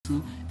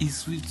oh, it's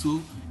sweet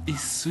oh,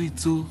 it's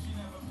sweet oh.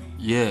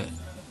 Yeah.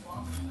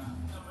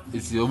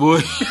 It's your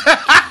boy.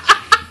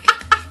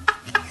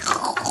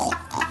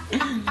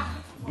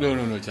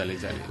 No, Charlie.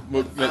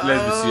 But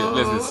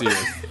let's be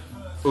serious.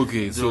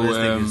 Okay, so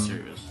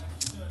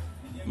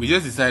we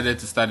just decided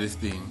to start this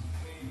thing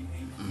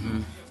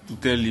to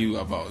tell you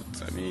about,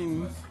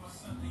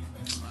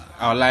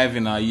 our life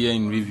in our year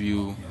in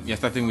review. We are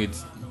starting with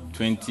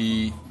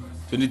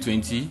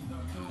 2020,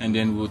 and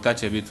then we'll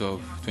touch a bit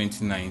of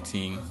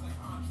 2019,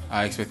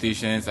 our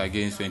expectations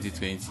against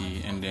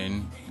 2020, and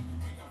then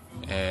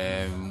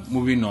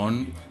moving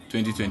on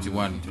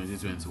 2021,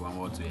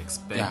 what to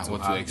expect. Yeah,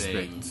 what to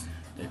expect.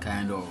 The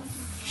kind of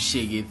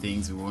shaggy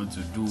things we want to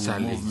do,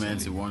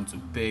 movements we want to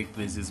pick,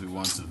 places we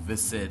want to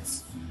visit,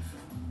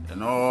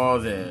 and all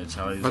the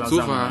challenges. But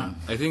so far,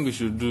 I think we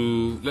should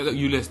do.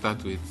 Let's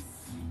start with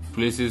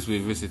places we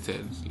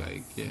visited,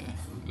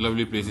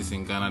 lovely places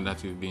in Ghana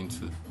that we've been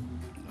to.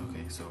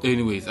 Okay, so.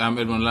 Anyways, I'm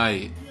Edmond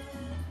Lai.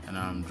 And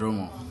I'm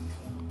Dromo.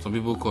 Some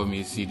people call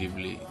me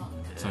C.D.Blay.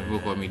 Some people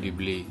call me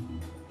D.Blay.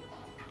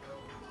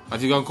 But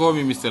you can call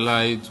me Mr.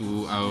 Lai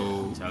too.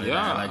 Charlie,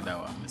 I like that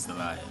one, Mr.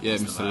 Lai. Yeah,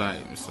 Mr. Lai.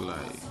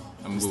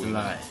 I'm Mr. good.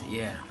 Lai,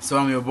 yeah. So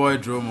I'm your boy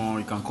Dromo.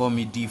 You can call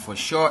me D for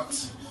short.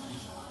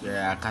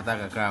 Yeah, Kata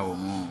Kakra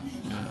Womo.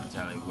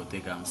 Charlie, go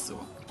take him so.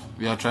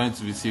 We are trying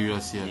to be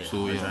serious here,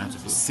 we're trying to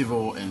be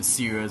civil and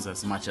serious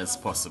as much as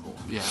possible.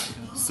 Yeah.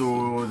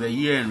 So the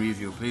year in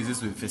review,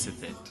 places we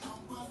visited.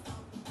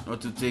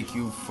 Not to take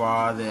you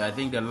farther, I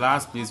think the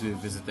last place we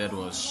visited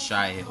was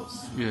Shy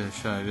Hills. Yeah,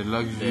 Shy, the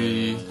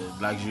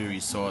luxury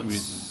resort.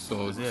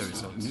 Was there a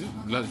resort?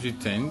 Luxury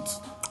tent.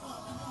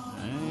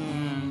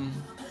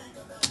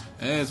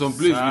 Some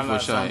place before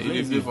Shy. Some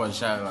place before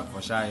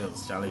Shy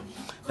Hills, Charlie.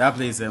 That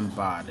place ain't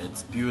bad.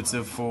 It's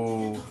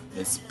beautiful,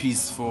 it's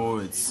peaceful,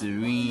 it's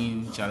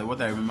serene. Charlie, what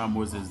I remember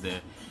most is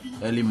the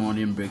early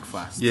morning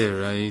breakfast. Yeah,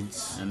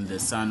 right. And the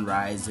sun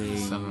rising.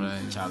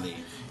 Sunrise. Charlie.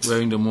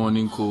 Wearing the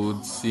morning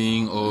coat,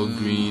 seeing all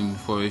green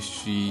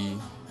forestry.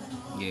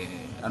 Yeah,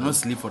 I don't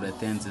sleep for the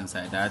tent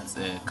inside that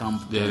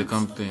camp. Yeah, the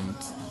camp tent.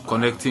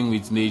 Connecting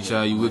with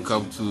nature, you wake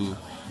up to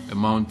a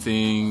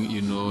mountain,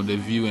 the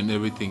view and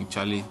everything.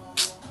 Charlie,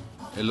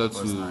 a lot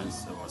to.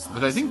 Nice.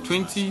 But I think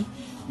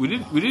we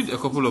did a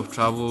couple of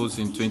travels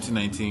in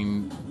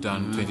 2019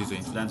 than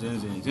 2020.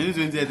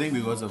 2020, I think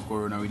because of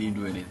Corona, we didn't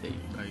do anything.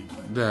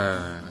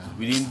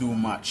 We didn't do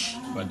much,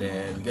 but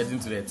then getting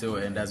to the tail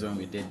end, that's when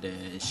we did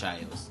the Shy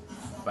Hills.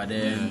 But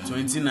then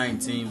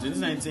 2019,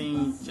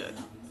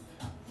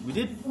 we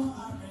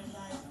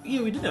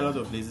did a lot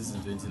of places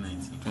in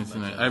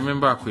 2019. I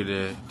remember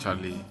Akwede,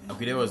 Charlie.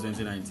 Akwede was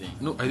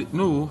 2019.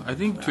 I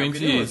think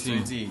 2018. Was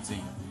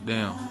 2018.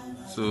 Damn.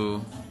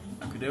 So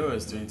Akwede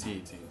was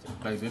 2018.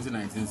 Like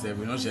 2019,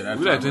 we not share that.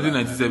 We like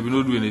 2019, we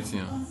don't do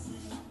anything.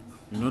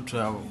 We not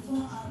travel.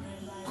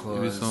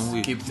 Some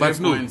way. But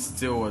no,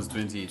 still was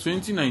 2018.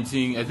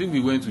 2019, I think we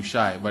went to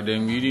Shy, but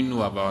then we didn't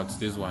know about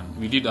this one.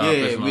 We did our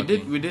personal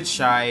thing. We did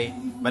Shy,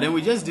 but then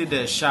we just did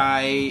the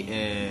Shy,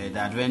 the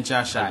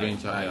adventure Shy.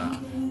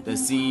 The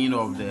scene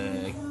of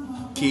the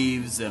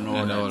caves and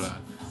all that.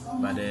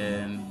 But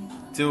then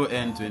till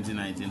end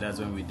 2019, that's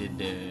when we did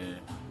the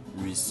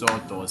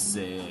resort or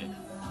say.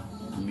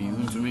 I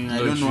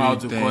don't know how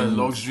to call it,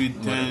 luxury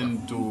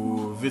tent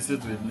to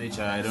visit with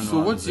nature. I don't know. So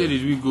what year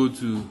did we go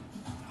to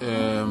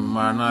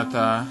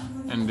Maranatha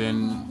and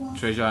then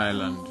Treasure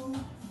Island?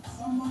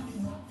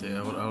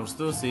 I would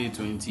still say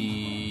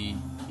 20.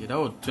 Yeah, that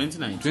was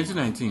 2019.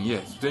 2019,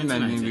 yes.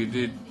 2019 we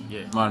did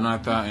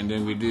Maranatha and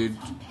then we did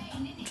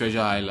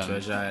Treasure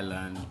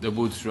Island. The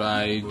boat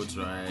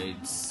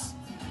rides.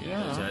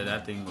 Yeah.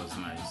 That thing was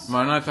nice.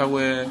 Maranatha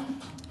where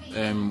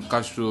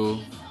Castro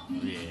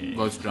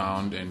got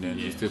drowned and then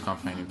we still can't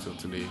find him till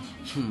today.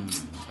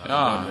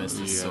 God rest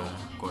his soul.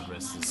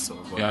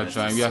 We are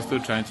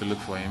still trying to look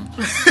for him.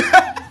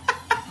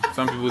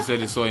 Some people said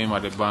they saw him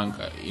at the bank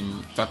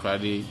in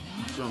Takrady.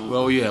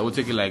 Well, we'll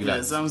take it like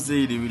that. Some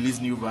say they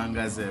release new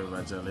bangers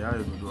actually. How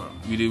you do that?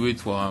 We did wait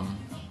for him.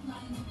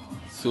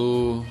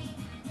 So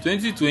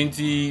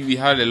 2020 we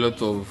had a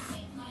lot of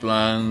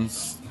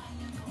plans.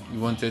 We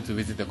wanted to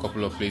visit a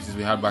couple of places.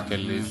 We had bucket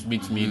list.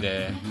 Meet me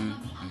there.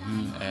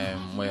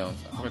 Where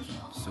else?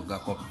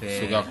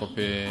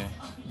 Sugakope,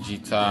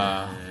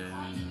 Jita,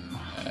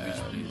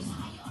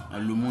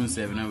 Lumun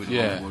 7.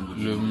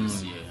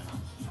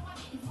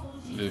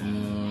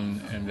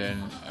 Lumun, and then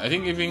I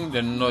think even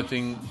the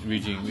northern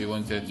region we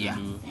wanted to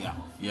do.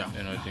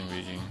 The northern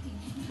region.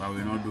 But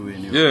we're not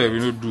doing it. Yeah, we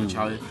not do.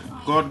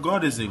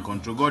 God is in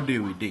control. God day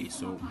with day.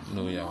 So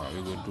no, we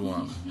go do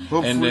one.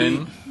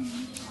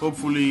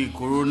 Hopefully,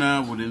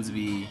 Corona wouldn't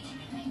be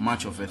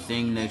much of a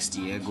thing next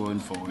year going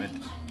forward.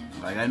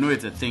 Like I know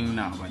it's a thing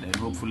now, but then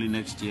hopefully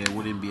next year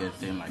wouldn't be a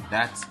thing like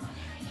that,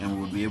 and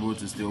we'll be able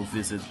to still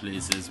visit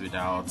places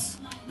without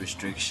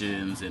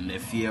restrictions, and the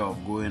fear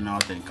of going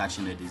out and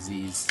catching the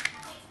disease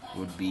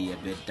would be a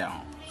bit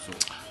down. So.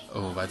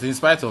 But in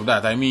spite of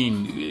that, some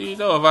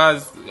of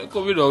us,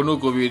 COVID or no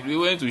COVID, we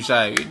went to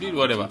Shy, we did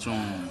whatever.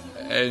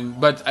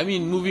 But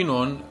moving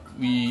on,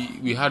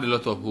 we had a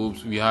lot of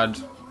hopes. We had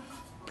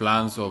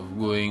plans of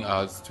going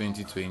out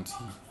 2020,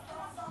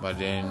 but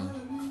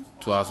then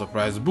to our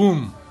surprise,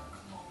 boom,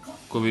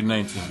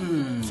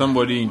 COVID-19.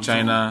 Somebody in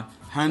China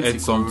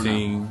ate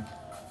something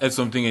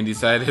and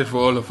decided for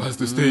all of us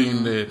to stay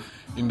in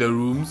the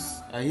rooms.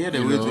 I hear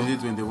the way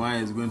 2021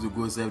 is going to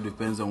go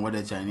self-depends on what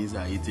the Chinese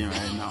are eating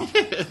right now.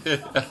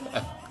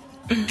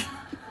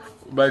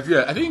 But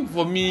yeah, I think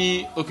for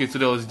me, okay, so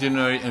there was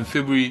January and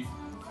February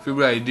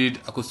I did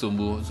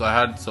Akosombo, so I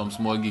had some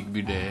small gig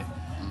be there,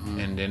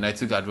 and then I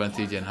took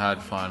advantage and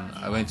had fun.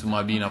 I went to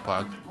Mabina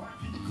Park.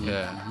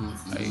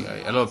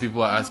 A lot of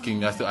people are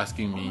still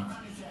asking me,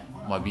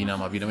 Mabina,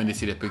 when they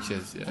see the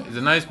pictures. Yeah, it's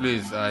a nice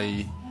place.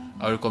 I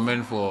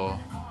recommend for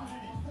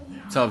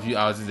some of you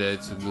out there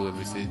to go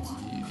visit.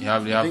 I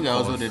think I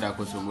also did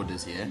Akosombo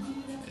this year.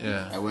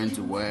 Yeah. I went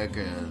to work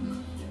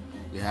and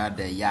we had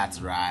the yacht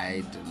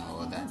ride and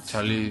all that.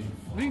 Charlie,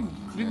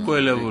 big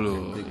boy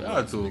level. It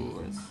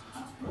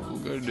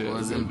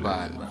wasn't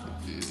bad.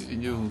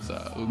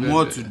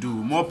 More to do,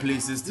 more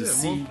places to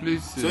see. More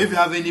places. So if you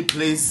have any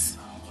place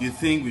you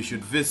think we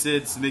should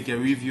visit, make a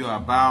review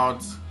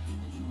about,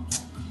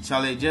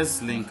 Charlie,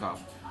 just link up.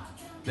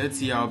 Let's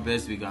see how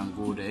best we can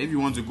go there. If you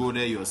want to go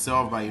there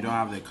yourself but you don't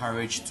have the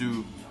courage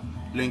to,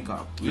 link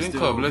up.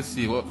 Let's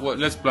see.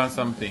 Let's plan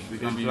something. We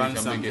can plan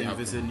something,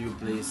 visit new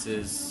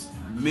places,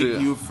 make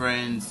new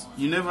friends.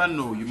 You never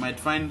know.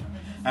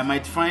 I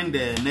might find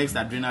the next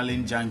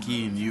adrenaline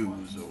junkie in you.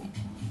 So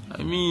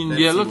I mean,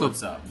 there are a lot of,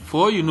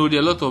 for all you know, there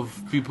are a lot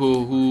of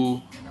people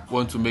who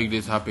want to make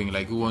this happen,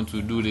 like who want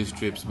to do these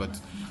trips, but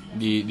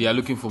they are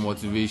looking for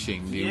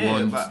motivation. They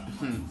want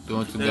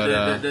to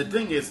gather. The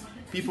thing is,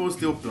 people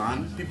still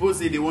plan. People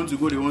say they want to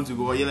go.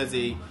 Or let's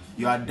say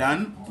you are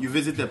done, you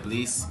visit the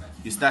place,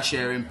 you start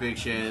sharing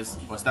pictures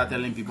or start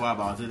telling people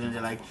about it, and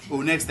they're like,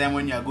 oh, next time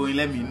when you're going,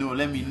 let me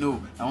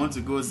know. I want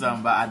to go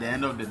some. But at the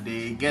end of the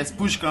day,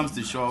 push comes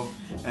to shove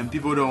and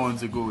people don't want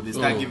to go. They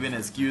start giving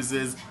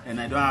excuses and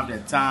I don't have the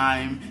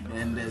time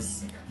and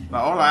this.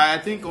 But I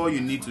think all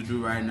you need to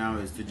do right now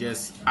is to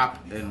just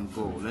up and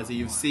go. Let's say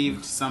you've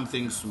saved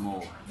something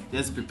small.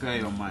 Just prepare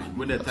your mind.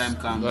 When the time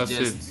comes,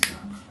 just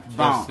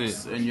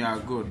bounce and you are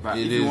good. But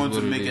if you want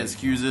to make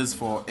excuses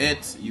for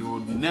it, you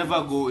would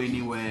never go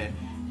anywhere.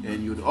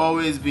 And you'd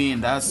always be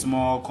in that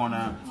small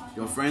corner.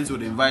 Your friends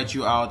would invite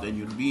you out and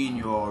you'd be in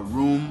your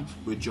room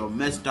with your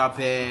messed up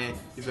hair.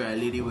 If you're a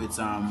lady with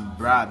some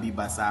bra, be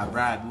basa,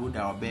 bra, be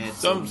without bed.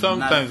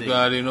 Sometimes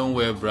they don't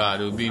wear bra.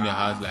 They'll be in the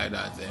house like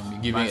that and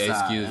be giving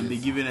excuses. And be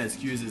giving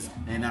excuses.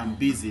 And I'm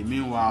busy.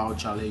 Meanwhile,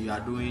 Charlie, you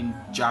are doing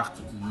jack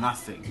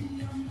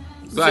nothing.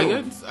 So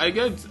I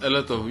get a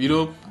lot of,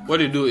 what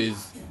they do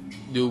is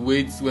they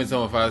wait when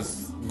some of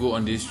us go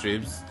on these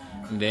trips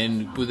and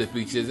then put the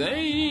pictures.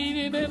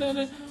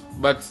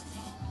 But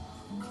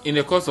in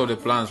the course of the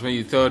plans, when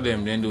you tell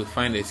them, then they'll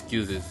find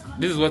excuses.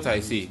 This is what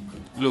I say.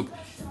 Look,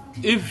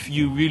 if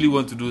you really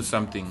want to do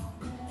something,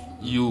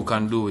 you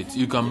can do it.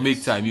 You can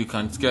make time. You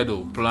can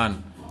schedule,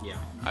 plan. Yeah.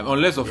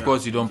 Unless, of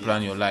course, you don't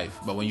plan your life.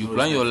 But when you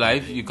plan your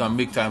life, you can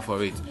make time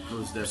for it.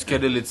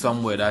 Schedule it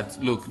somewhere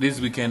that, look,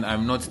 this weekend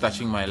I'm not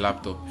touching my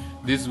laptop.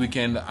 This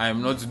weekend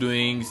I'm not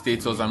doing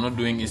status. I'm not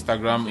doing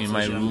Instagram in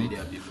my room.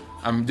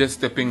 I'm just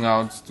stepping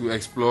out to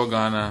explore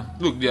Ghana.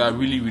 Look, there are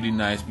really, really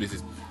nice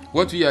places.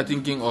 What we are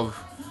thinking of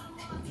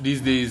these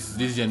days,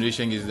 this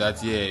generation, is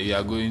that we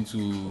are going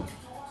to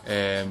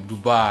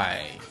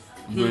Dubai,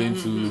 going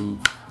to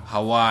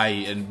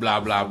Hawaii, and blah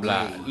blah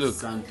blah. Look,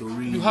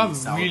 Santorini, you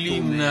have really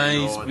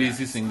nice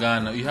places in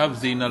Ghana. You have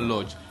Zena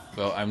Lodge.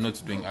 Well, I'm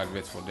not doing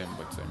adverts for them,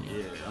 but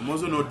I'm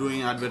also not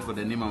doing advert for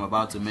the name I'm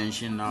about to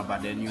mention now.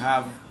 But then you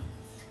have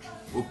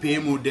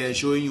Opemu there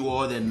showing you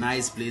all the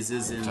nice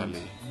places in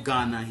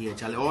Ghana here,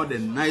 Charlie. All the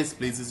nice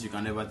places you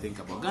can ever think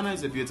about. Ghana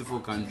is a beautiful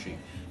country,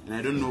 and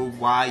I don't know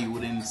why you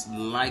wouldn't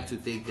like to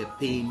take the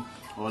pain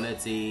or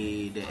let's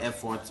say the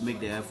effort, make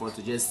the effort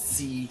to just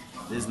see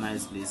these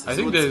nice places. I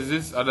think there's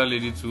this other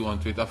lady too on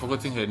Twitter. I've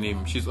forgotten her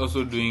name. She's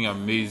also doing an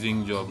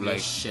amazing job. Like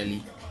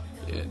Shelly.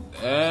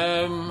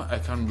 I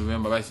can't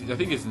remember, but I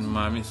think it's in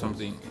Miami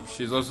something.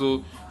 She's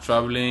also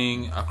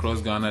traveling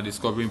across Ghana,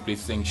 discovering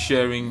places and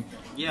sharing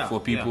for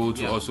people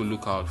to also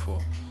look out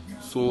for.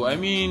 So I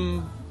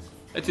mean,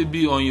 let it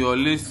be on your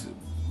list.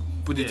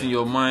 Put it in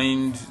your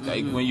mind,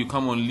 like when you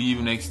come on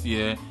leave next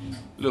year.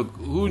 Look,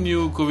 who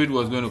knew COVID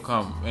was going to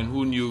come, and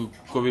who knew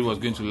COVID was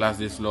going to last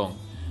this long?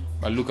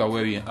 But look at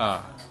where we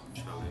are.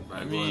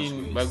 I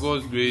mean, by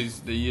God's grace,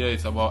 the year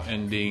is about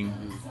ending.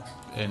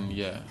 And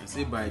I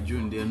say by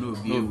June there no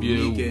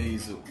weekend,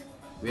 so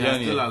we are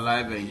still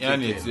alive and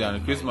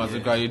kicking. Christmas,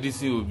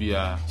 this will be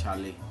a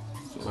Charlie.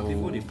 So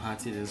people they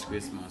party this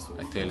Christmas.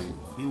 I tell you.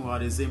 Meanwhile,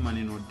 they say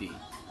money no day.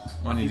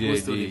 Money people day.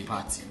 Still they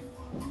party.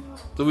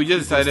 So we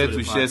just decided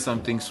to share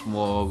something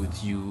small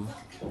with you.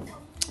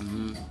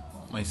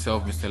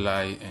 Myself, Mr.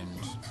 Lai, and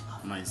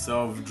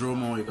myself,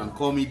 Dromo. You can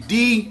call me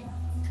D.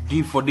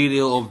 D for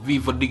Diddle or V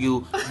for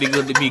Diggle,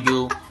 Diggle the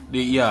Beagle.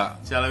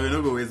 Charlie, we're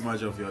not going to waste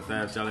much of your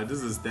time. Charlie,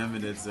 this is 10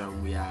 minutes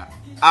and we are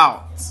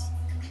out.